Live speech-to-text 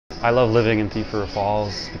I love living in Thief River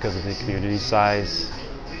Falls because of the community size,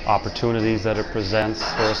 opportunities that it presents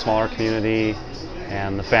for a smaller community,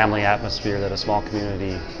 and the family atmosphere that a small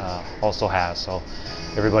community also has. So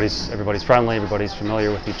everybody's friendly, everybody's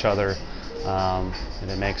familiar with each other, and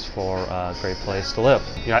it makes for a great place to live.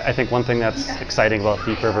 You know, I think one thing that's exciting about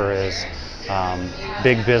Thief River is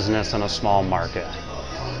big business in a small market.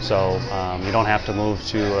 So you don't have to move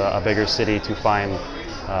to a bigger city to find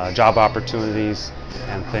job opportunities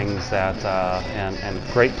and things that and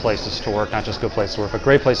great places to work, not just good places to work, but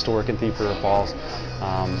great place to work in Thief River Falls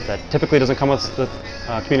that typically doesn't come with the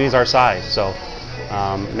communities our size. So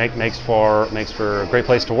makes for a great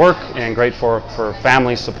place to work and great for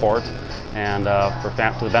family support and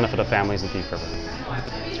for the benefit of families in Thief River.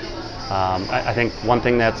 I think one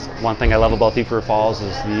thing I love about Thief River Falls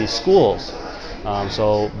is the schools.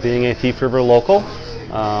 So being a Thief River local,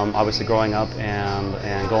 obviously growing up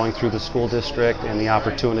and going through the school district and the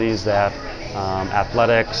opportunities that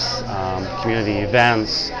athletics, community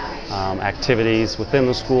events, activities within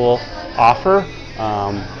the school offer,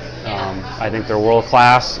 I think they're world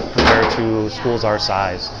class compared to schools our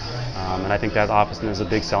size. And I think that often is a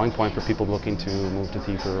big selling point for people looking to move to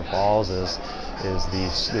Thief River Falls is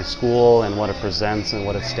the school and what it presents and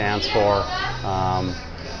what it stands for.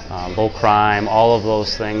 Low crime, all of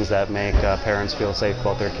those things that make parents feel safe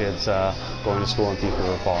about their kids going to school in Thief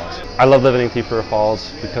River Falls. I love living in Thief River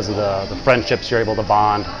Falls because of the friendships you're able to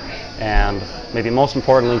bond, and maybe most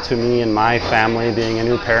importantly to me and my family, being a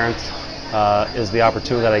new parent, is the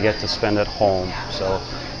opportunity that I get to spend at home. So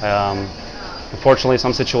unfortunately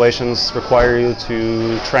some situations require you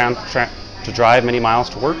to drive many miles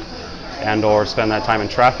to work and or spend that time in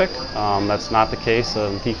traffic. That's not the case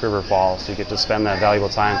in Thief River Falls. So you get to spend that valuable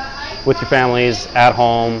time with your families at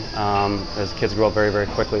home as kids grow up very, very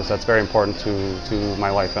quickly. So that's very important to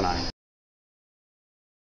my wife and I.